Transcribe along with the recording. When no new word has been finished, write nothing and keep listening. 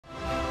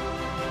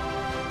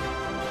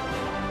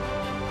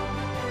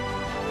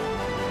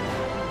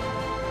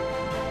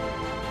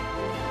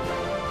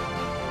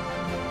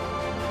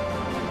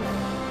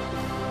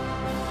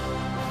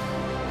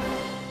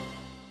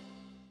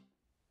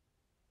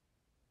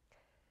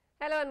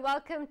Hello and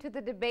welcome to the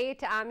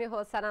debate. I'm your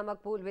host Sana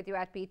Maqbool with you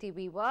at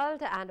PTV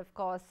World, and of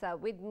course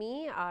with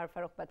me are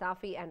Farrukh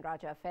Pitafi and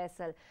Raja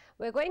Faisal.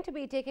 We're going to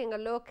be taking a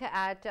look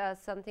at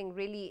something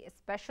really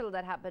special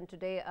that happened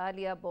today.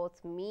 Earlier,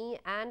 both me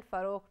and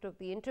Farrukh took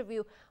the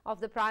interview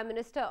of the Prime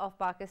Minister of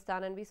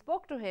Pakistan, and we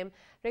spoke to him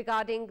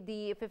regarding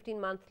the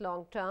 15-month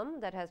long term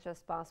that has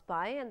just passed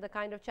by and the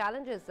kind of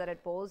challenges that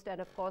it posed,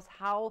 and of course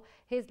how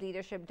his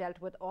leadership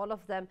dealt with all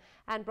of them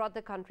and brought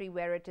the country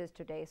where it is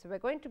today. So we're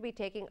going to be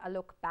taking a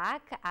look back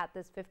at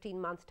this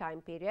 15-month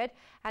time period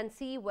and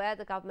see where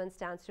the government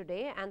stands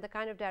today and the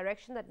kind of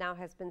direction that now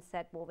has been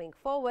set moving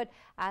forward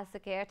as the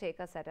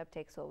caretaker setup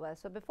takes over.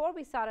 So before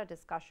we start our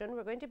discussion,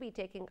 we're going to be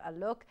taking a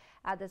look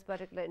at this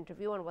particular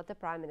interview and what the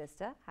Prime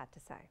Minister had to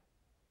say.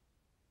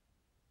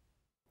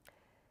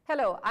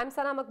 Hello, I'm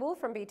Sana Maqbool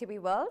from BTV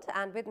World,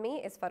 and with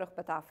me is Farrukh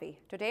Pitafi.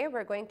 Today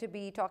we're going to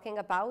be talking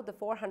about the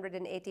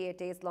 488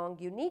 days long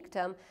unique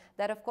term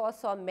that of course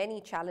saw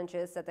many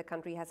challenges that the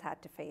country has had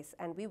to face,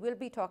 and we will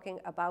be talking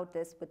about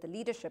this with the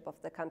leadership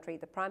of the country,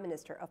 the Prime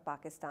Minister of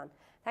Pakistan.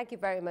 Thank you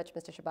very much,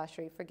 Mr. Shahbaz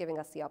Sharif, for giving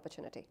us the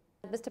opportunity.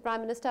 Mr.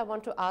 Prime Minister, I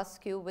want to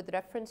ask you, with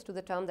reference to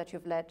the term that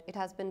you've led, it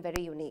has been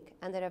very unique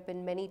and there have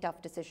been many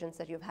tough decisions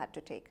that you've had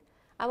to take.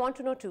 I want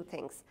to know two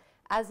things.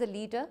 As a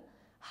leader,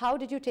 how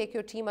did you take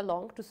your team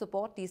along to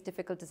support these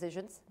difficult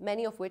decisions,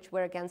 many of which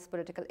were against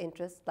political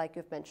interests, like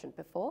you've mentioned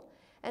before?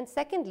 And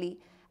secondly,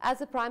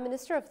 as a Prime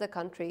Minister of the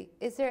country,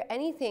 is there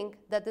anything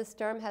that this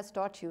term has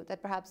taught you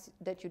that perhaps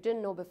that you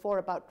didn't know before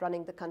about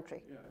running the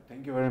country? Yeah,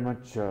 thank you very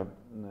much.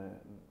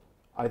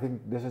 I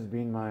think this has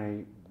been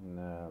my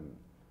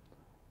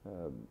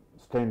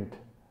stint,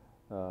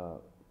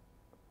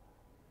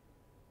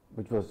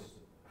 which was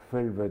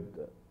filled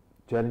with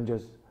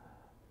challenges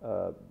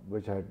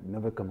which I had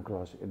never come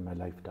across in my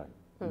lifetime,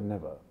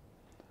 never.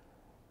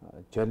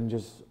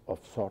 Challenges of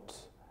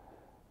sorts,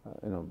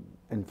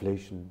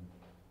 inflation,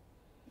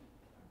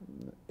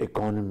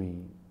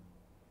 economy,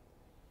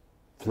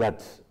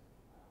 floods,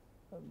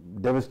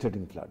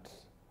 devastating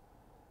floods.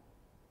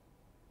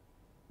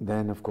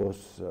 Then, of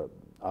course,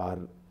 our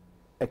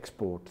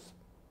exports,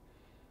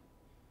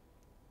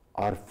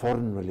 our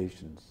foreign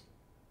relations,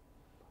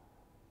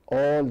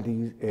 all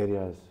these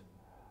areas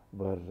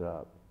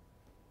were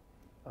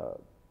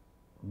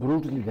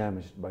brutally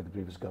damaged by the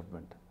previous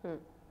government.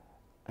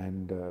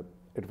 And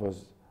it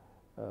was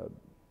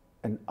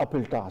an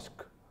uphill task,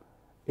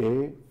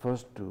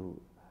 first to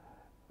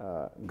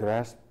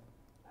grasp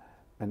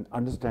and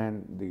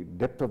understand the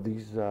depth of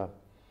these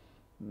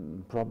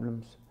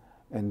problems,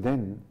 and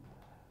then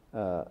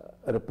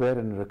repair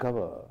and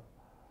recover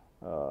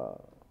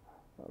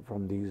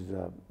from these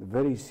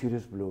very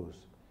serious blows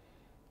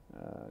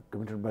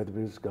committed by the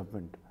previous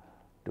government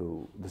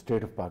to the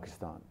state of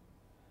Pakistan.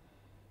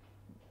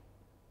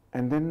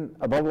 And then,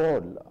 above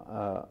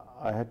all,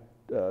 I had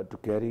to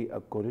carry a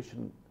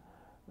coalition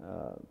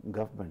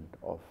government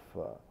of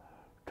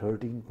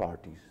 13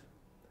 parties,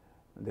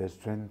 their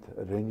strength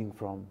ranging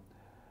from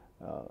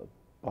a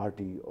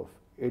party of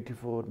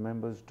 84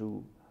 members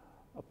to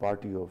a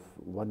party of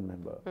 1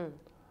 member.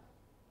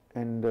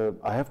 And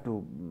I have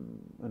to,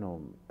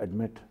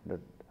 admit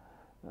that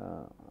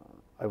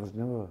I was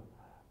never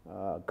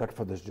cut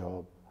for this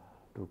job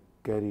to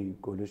carry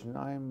coalition.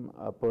 I am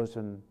a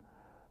person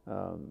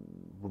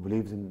who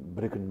believes in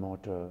brick and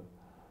mortar,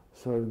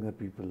 serving the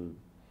people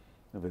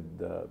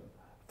with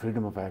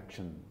freedom of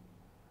action.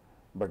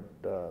 But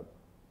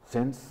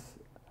since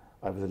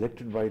I was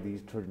elected by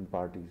these 13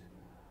 parties,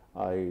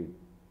 I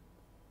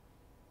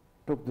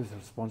took this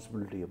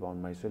responsibility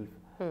upon myself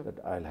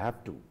that I'll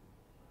have to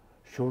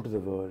show to the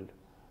world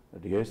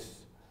that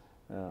yes,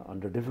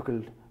 under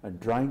difficult and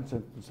trying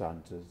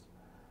circumstances,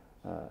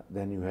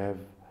 then you have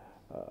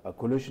a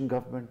coalition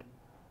government,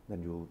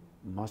 then you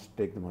must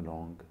take them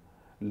along,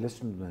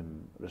 listen to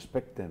them,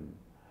 respect them,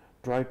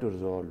 try to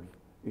resolve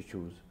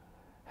issues,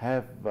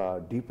 have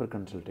deeper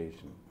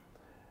consultation.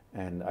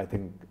 And I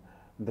think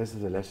this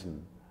is a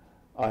lesson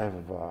I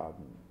have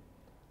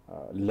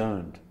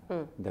learned,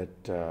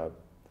 that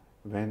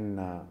when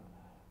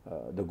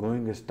the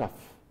going is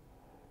tough,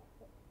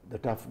 the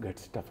tough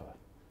gets tougher.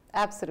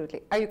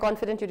 Absolutely. Are you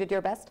confident you did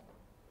your best?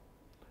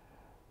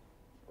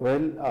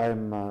 Well,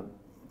 I'm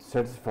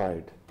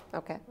satisfied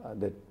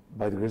that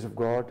by the grace of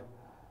God,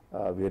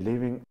 we are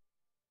leaving,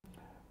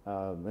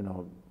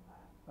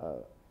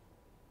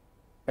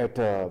 at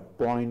a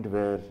point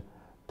where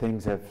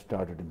things have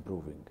started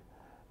improving.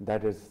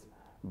 That is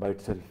by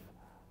itself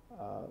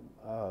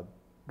a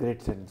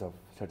great sense of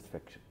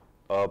satisfaction.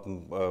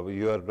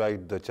 You are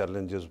right, the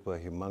challenges were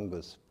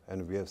humongous,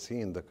 and we have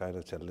seen the kind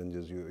of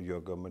challenges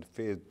your government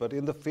faced. But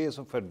in the face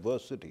of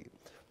adversity,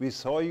 we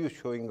saw you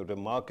showing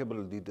remarkable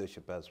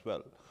leadership as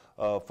well.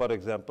 For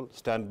example,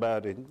 standby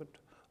arrangement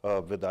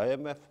with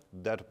IMF,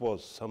 that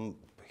was some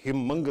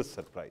humongous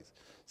surprise.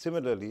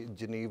 Similarly,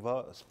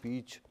 Geneva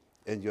speech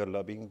and your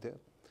lobbying there.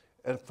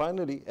 And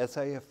finally,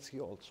 SIFC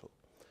also.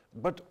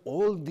 But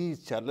all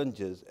these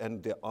challenges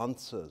and their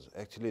answers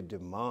actually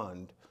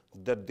demand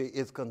that there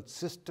is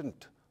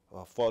consistent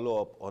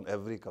follow-up on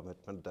every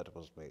commitment that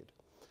was made.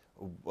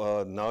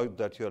 now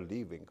that you're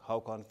leaving, how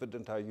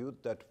confident are you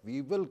that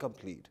we will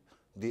complete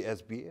the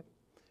SBA?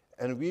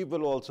 And we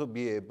will also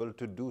be able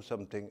to do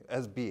something,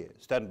 SBA,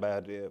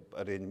 standby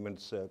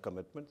arrangements,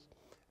 commitments,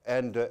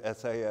 and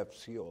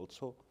SIFC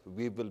also,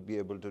 we will be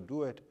able to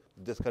do it.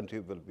 This country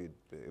will be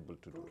able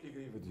to do it. I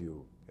agree with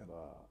you. Yeah.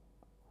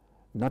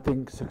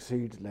 Nothing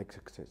succeeds like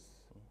success.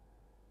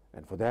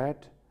 And for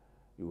that,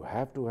 you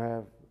have to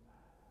have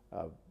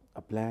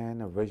a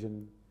plan, a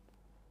vision,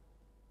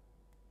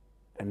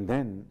 and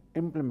then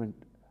implement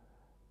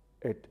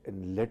it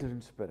in letter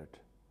and spirit.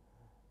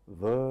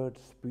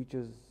 Words,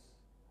 speeches,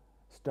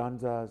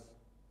 stanzas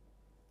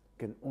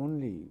can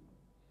only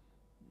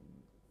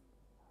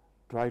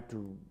try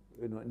to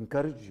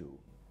encourage you,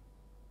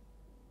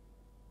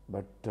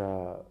 but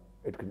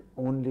it can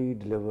only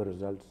deliver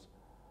results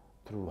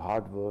through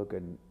hard work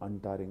and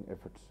untiring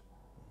efforts.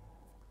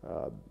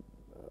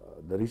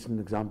 The recent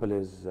example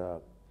is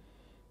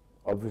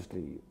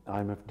obviously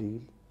IMF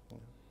deal.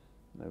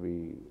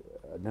 We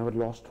never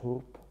lost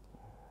hope,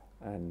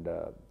 and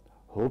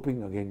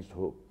hoping against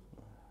hope.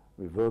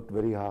 We worked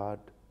very hard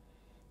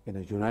in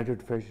a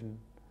united fashion,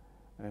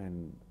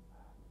 and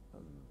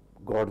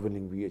God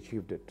willing, we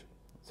achieved it.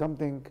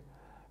 Something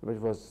which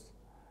was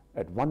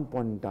at one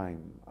point in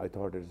time I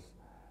thought is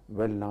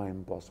well nigh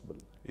impossible.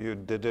 You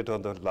did it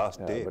on the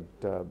last day.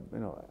 But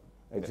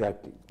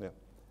exactly. Yeah.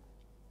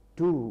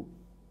 Two,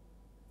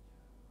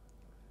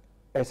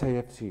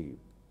 SIFC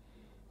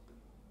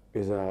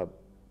is a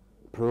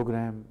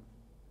program,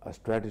 a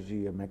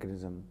strategy, a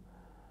mechanism.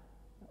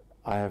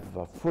 I have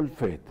full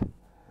faith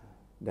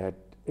that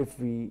if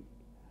we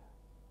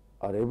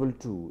are able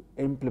to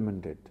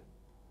implement it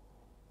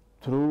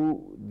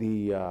through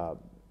the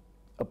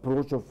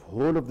approach of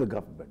whole of the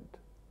government,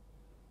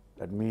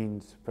 that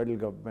means federal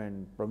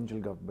government, provincial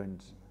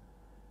governments,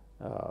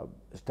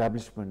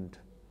 establishment,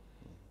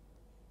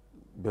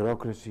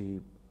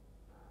 bureaucracy,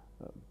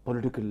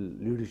 political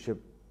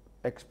leadership,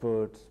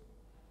 experts,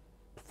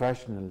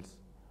 professionals,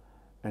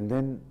 and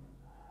then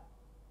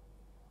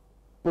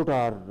put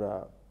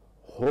our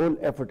whole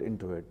effort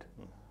into it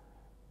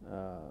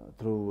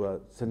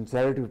through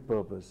sincerity of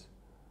purpose,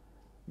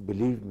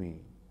 believe me,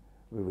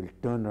 we will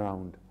turn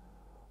around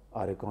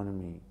our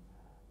economy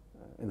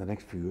in the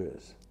next few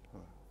years.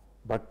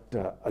 But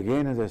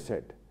again, as I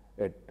said,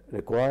 it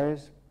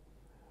requires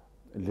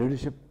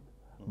leadership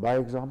by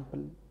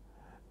example,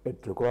 it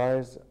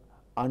requires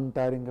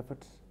untiring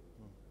efforts,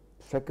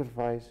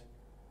 sacrifice,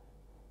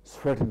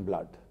 sweat and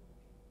blood.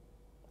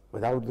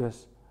 Without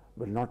this,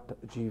 we'll not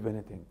achieve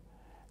anything.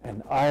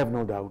 And I have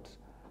no doubts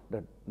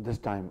that this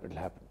time it will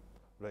happen.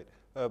 Right.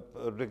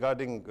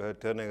 Regarding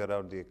turning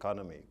around the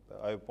economy,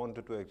 I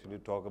wanted to actually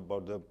talk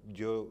about the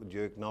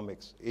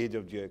geoeconomics, age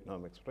of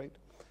geoeconomics, right?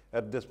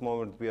 At this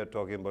moment, we are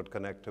talking about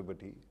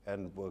connectivity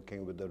and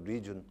working with the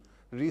region.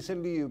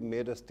 Recently, you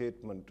made a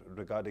statement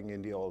regarding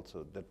India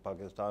also, that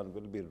Pakistan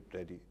will be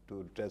ready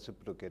to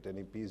reciprocate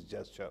any peace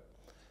gesture.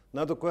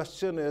 Now, the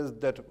question is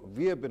that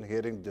we have been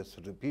hearing this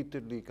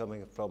repeatedly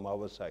coming from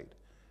our side.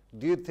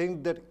 Do you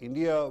think that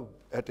India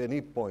at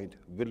any point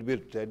will be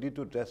ready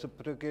to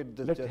reciprocate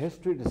this gesture? Let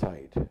history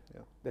decide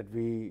that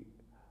we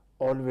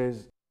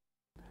always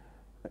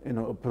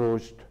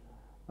approached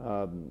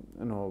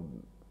on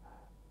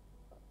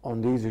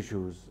these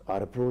issues.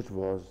 Our approach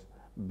was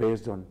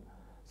based on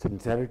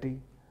sincerity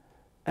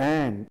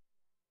and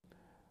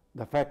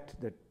the fact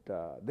that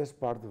this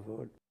part of the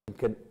world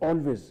can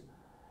always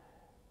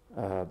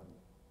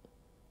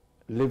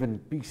live in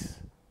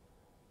peace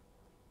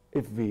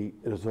if we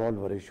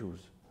resolve our issues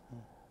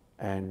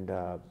and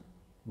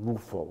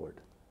move forward.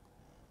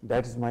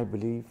 That is my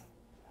belief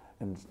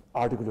and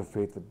article of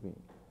faith with me.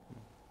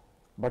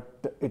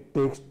 But it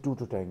takes two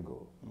to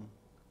tango.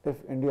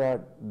 If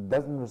India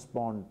doesn't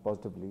respond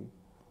positively,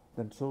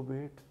 then so be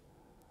it.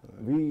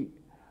 We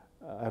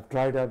have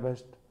tried our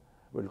best,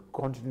 we'll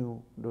continue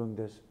doing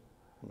this,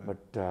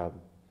 but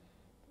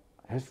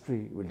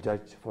history will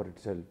judge for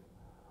itself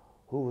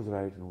who was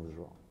right and who was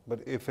wrong.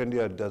 But if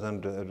India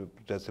doesn't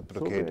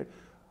reciprocate,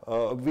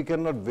 we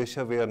cannot wish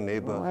away our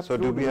neighbor. No, so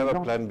do we have a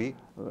plan B?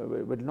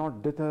 We will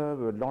not dither,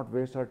 we will not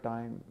waste our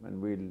time,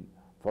 and we'll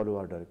follow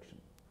our direction.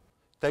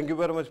 Thank you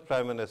very much,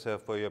 Prime Minister,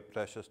 for your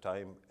precious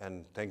time,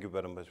 and thank you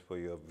very much for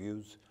your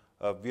views.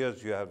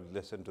 Viewers, you have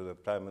listened to the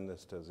Prime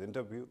Minister's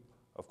interview.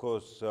 Of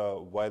course,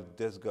 while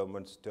this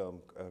government's term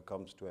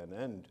comes to an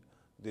end,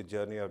 the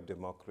journey of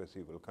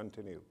democracy will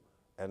continue,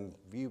 and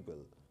we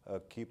will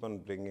keep on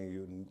bringing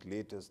you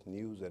latest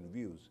news and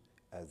views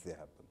as they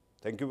happen.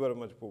 Thank you very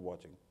much for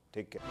watching.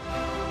 Take care.